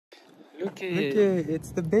Look at it,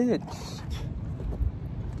 it's the bitch.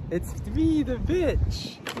 It's me, the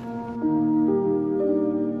bitch.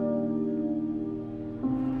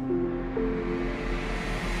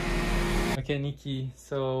 Okay, Nikki,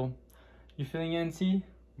 so you feeling antsy?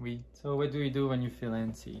 So what do we do when you feel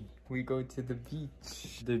antsy? We go to the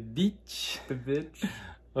beach. The beach? The bitch.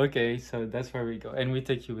 Okay, so that's where we go. And we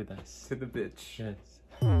take you with us. To the bitch. Yes.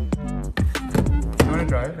 Do you want to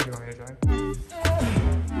drive or do you want me to drive?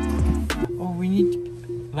 Oh, we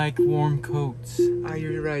need like warm coats. Ah,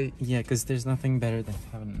 you're right. Yeah, because there's nothing better than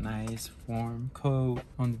having a nice warm coat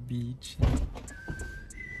on the beach.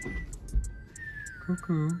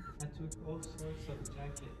 Cuckoo. I took all sorts of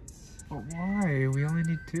jackets. But why? We only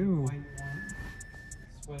need 2. White one,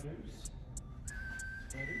 sweaters,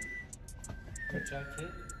 a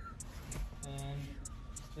jacket, and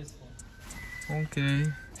this one.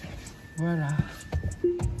 Okay. Voila.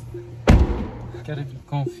 Gotta be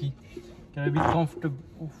comfy. Gotta be comfortable.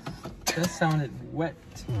 Oof, that sounded wet.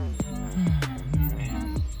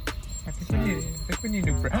 I think we need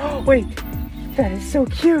to oh, wait! That is so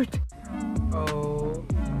cute! Oh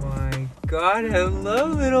my god, hello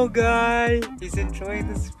little guy! He's enjoying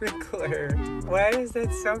the sprinkler. Why is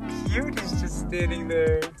that so cute? He's just standing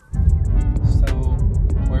there. So,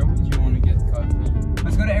 where would you want to get coffee?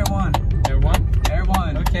 Let's go to Air 1. Air 1? Air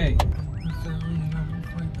 1. Okay.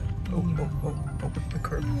 Oh, the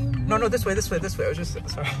curb. No, this way. I was just,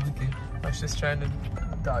 sorry. Okay. I was just trying to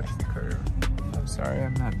dodge the curb. I'm sorry,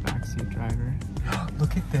 I'm not backseat driver.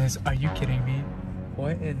 Look at this. Are you kidding me?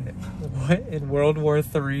 What in World War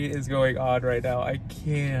III is going on right now? I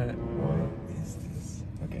can't. What is this?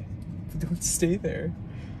 Okay. Don't stay there.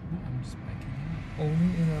 I'm just backing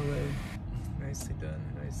Only in LA. Nicely done.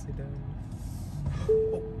 Nicely done.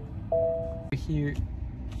 up. Here.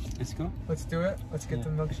 Let's go. Let's do it. Let's get the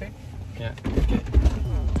milkshake. Yeah. Okay.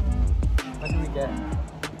 What do we get?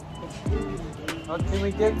 Oh, can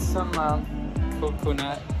we get some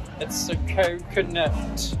coconut? It's a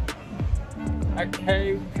coconut. A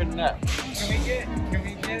coconut. Can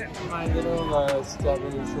we get My little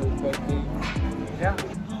strawberry shortbread thing. yeah.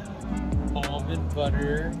 Almond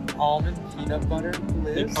butter. Almond peanut butter.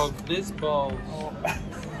 They're Bliss? called Bliss balls. Oh.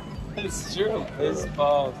 It's true. Bliss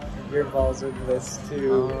balls. Your balls are bliss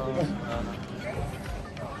too.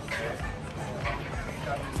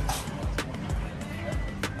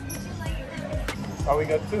 Oh, we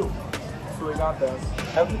got 2. So we got this.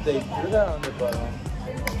 How did they do that on the bottom?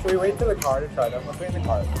 Should we wait till the car to try them? Let's wait in the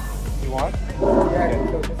car. You want? Yeah,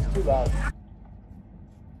 so this is too loud.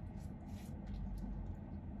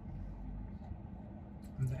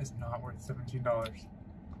 That is not worth $17.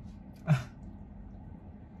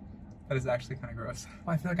 That is actually kind of gross.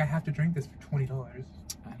 Well, I feel like I have to drink this for $20.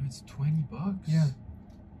 And it's $20. Yeah.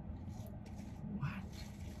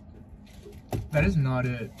 What? That is not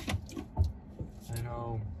it. I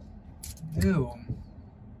know. Ew.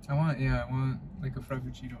 I want like a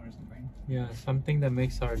frappuccino or something. Yeah, something that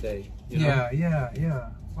makes our day. You know? Yeah.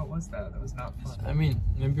 What was that? That was not fun. I mean,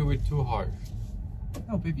 maybe we're too harsh.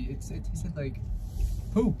 No, baby, it tasted like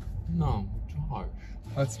poop. No, too harsh.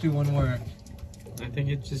 Let's do one more. I think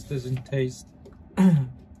it just doesn't taste.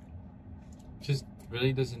 Just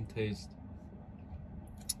really doesn't taste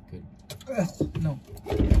good. No.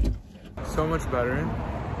 So much better.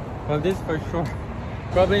 Well, this for sure.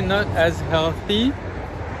 Probably not as healthy,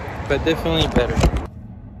 but definitely better.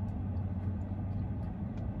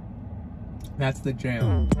 That's the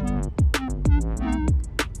jam.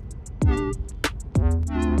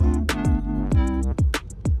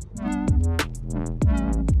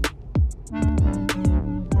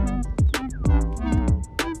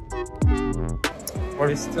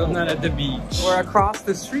 We're still not at the beach. We're across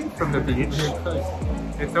the street from the beach.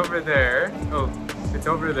 It's over there. Oh, it's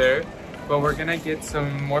over there. But we're gonna get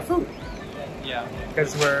some more food. Yeah.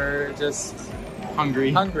 Because we're just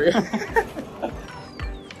Hungry. hungry.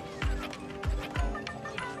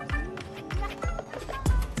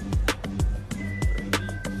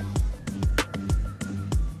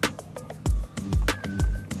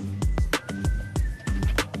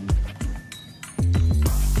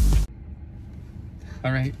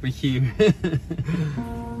 All right, we're here.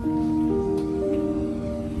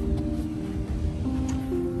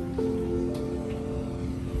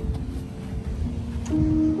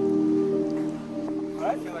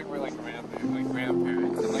 I feel like we're like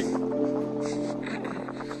grandparents. And like,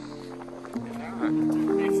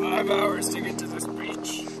 yeah, 5 hours to get to this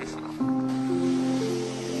beach.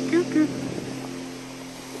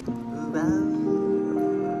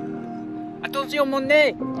 Attention, mon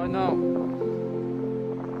nez! Oh no.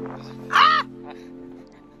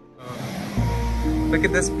 The look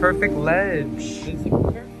at this perfect ledge. It's a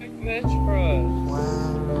perfect ledge for us.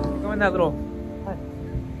 Wow. Go in that little hut.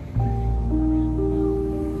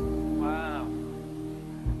 Wow.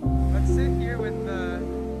 Let's sit here with the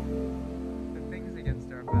things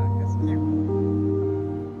against our back. That's cute.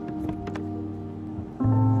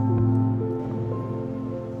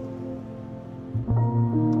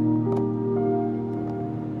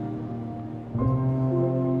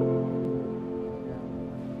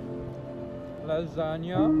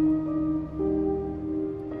 Lasagna.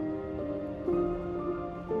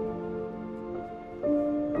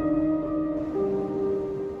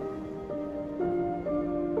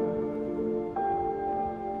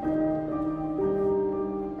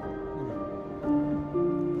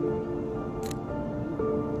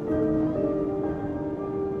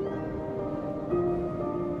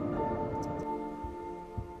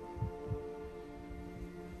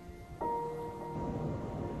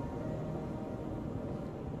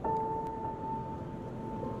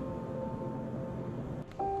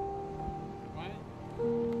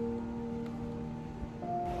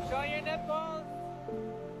 Show your nipples.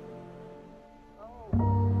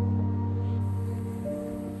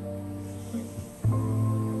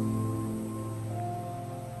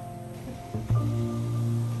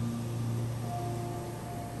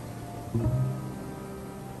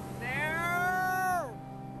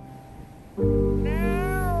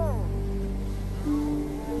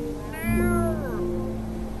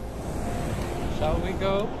 Shall we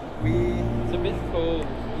go? It's a bit cold.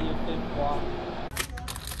 You can walk.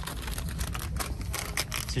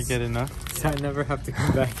 Did you get enough? So I never have to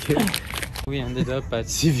come back here. We ended up at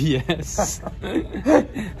CVS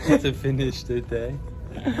to finish the day.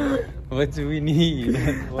 What do we need?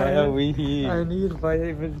 Why are we here? I need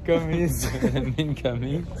vitamin gummies. Vitamin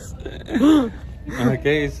gummies.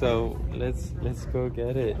 Okay, so let's go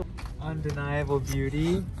get it. Undeniable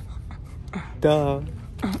beauty. Duh.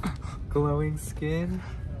 Glowing skin.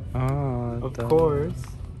 Oh, Of course.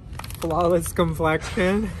 Flawless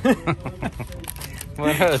complexion.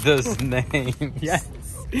 What are those names? Yes.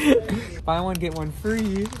 Buy one, get one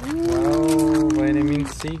free. Wow, vitamin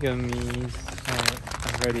C gummies. Alright,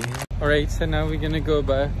 I'm ready. Alright, so now we're gonna go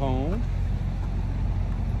back home.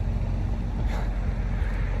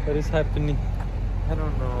 What is happening? I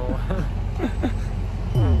don't know.